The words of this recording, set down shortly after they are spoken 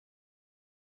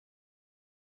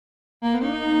A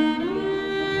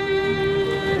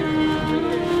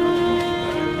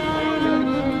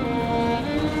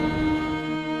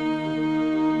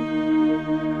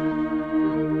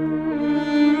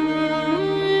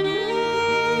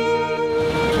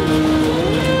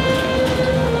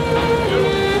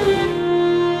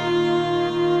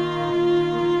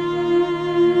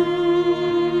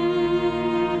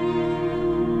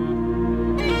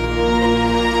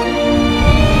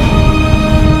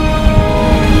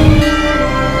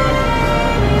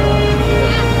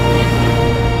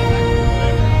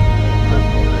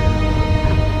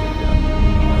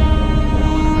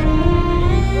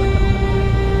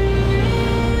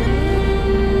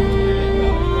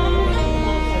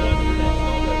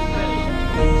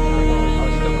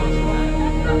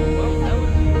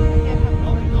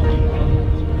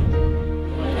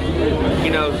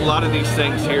lot of these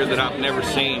things here that I've never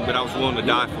seen, but I was willing to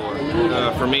die for.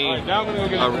 For me,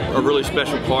 a really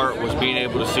special part was being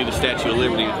able to see the Statue of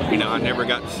Liberty. You know, I never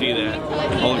got to see that,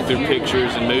 only through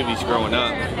pictures and movies growing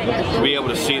up. To be able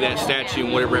to see that statue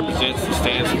and what it represents and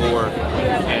stands for,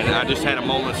 and I just had a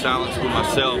moment of silence with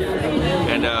myself,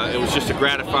 and it was just a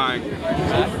gratifying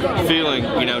feeling,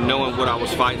 you know, knowing what I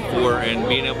was fighting for and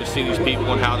being able to see these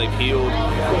people and how they've healed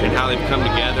and how they've come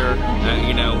together,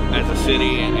 you know, as a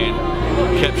city and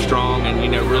kept strong and, you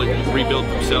know, really rebuilt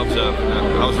themselves up.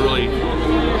 I was really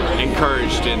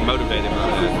encouraged and motivated by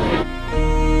that.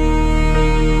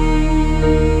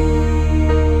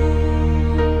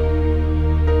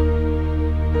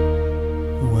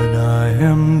 When I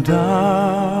am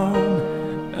down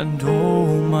and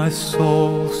oh my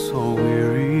soul so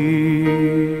weary,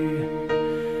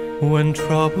 when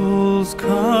troubles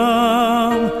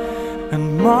come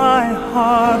and my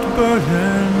heart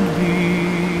burdened be,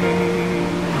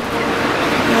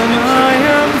 and I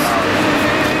am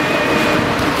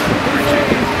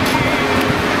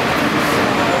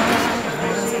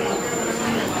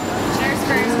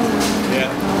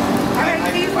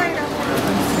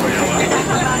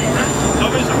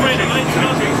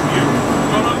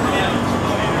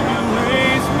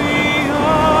raise me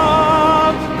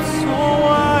up so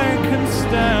I can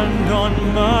stand on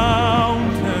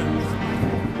mountains.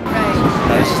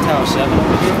 This is Tower 7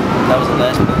 over here. That was the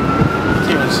last one.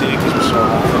 Can't really see it because we're so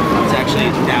high. It's actually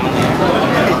down there.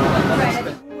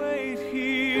 Wait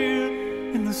here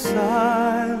in the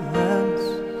silence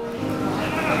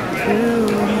till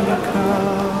you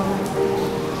come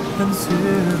and sit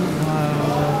a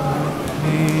while with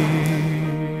me.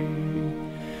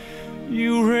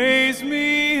 You raise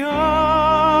me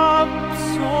up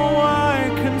so I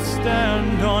can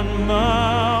stand on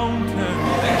mountains.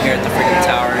 Here at the freaking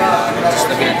tower, just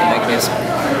looking at the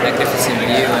magnificent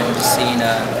view and just seeing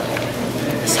the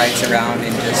sights around,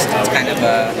 and just it's kind of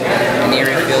an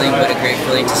eerie feeling, but a great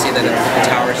feeling to see that the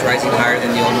tower is rising higher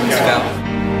than the old ones fell.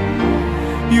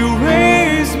 You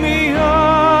raise me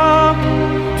up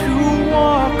to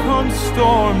walk on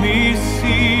stormy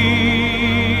seas.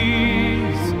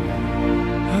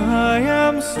 I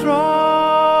am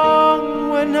strong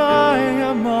when I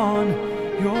am on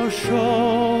your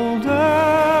shoulders.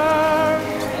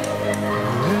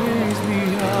 Raise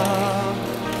me up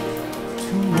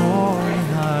to more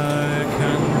than I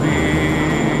can be.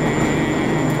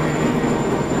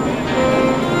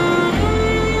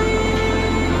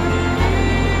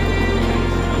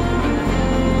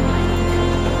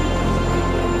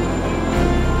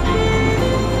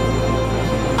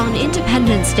 On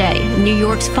Independence Day, New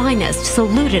York's finest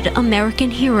saluted American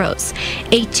heroes.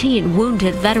 18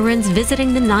 wounded veterans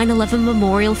visiting the 9/11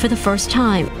 memorial for the first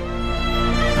time.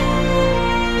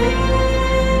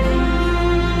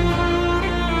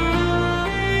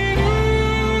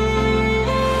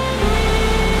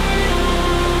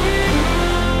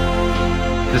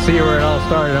 To see where it all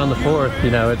started on the 4th,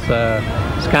 you know, it's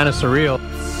kind of surreal.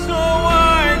 So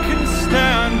I can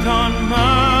stand on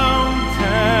mountains.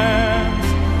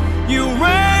 You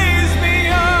raise me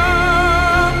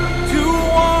up to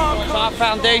walk. Our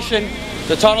foundation,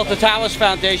 the Tunnel to Towers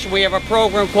Foundation, we have a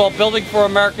program called Building for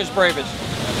America's Bravest.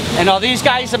 And are these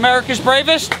guys America's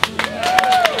bravest?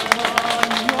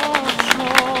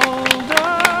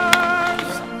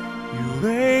 You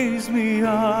raise me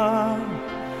up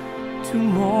to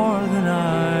more than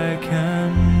I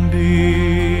can be.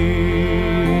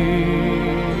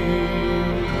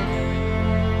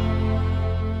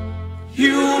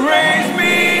 You raise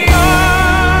me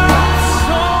up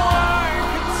so I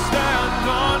can stand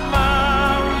on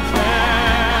mountains.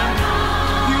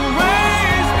 You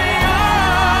raise me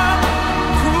up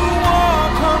to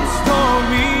walk on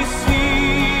stormy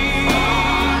seas.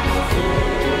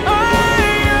 I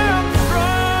am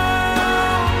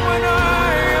strong when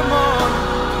I am on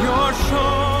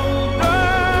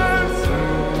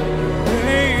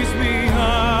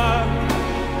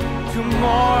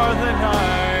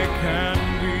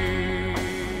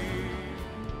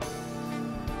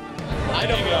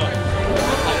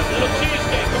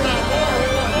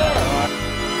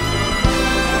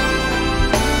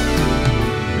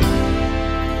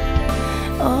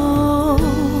Oh,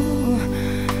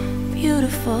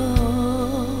 beautiful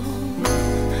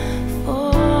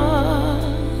for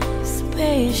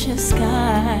spacious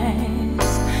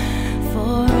skies,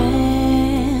 for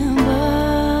amber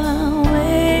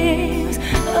waves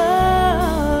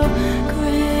of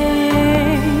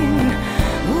grain,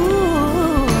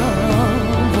 ooh,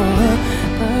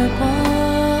 purple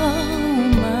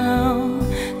mountain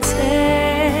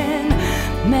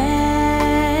majesties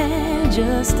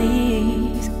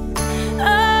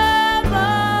above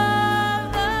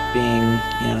the... Being,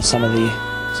 some of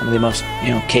the most,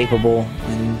 capable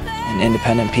and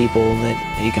independent people that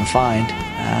you can find,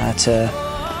 to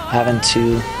having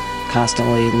to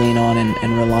constantly lean on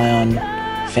and rely on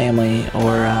family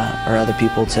or other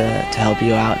people to help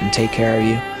you out and take care of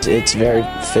you. It's very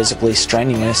physically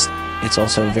strenuous. It's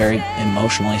also very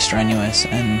emotionally strenuous,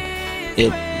 and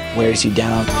it wears you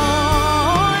down.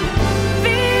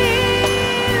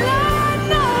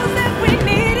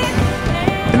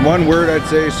 In one word, I'd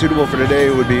say suitable for today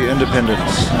would be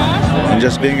independence, and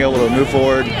just being able to move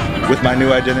forward with my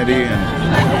new identity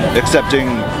and accepting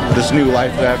this new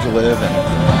life that I have to live, and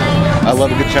I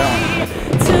love a good challenge.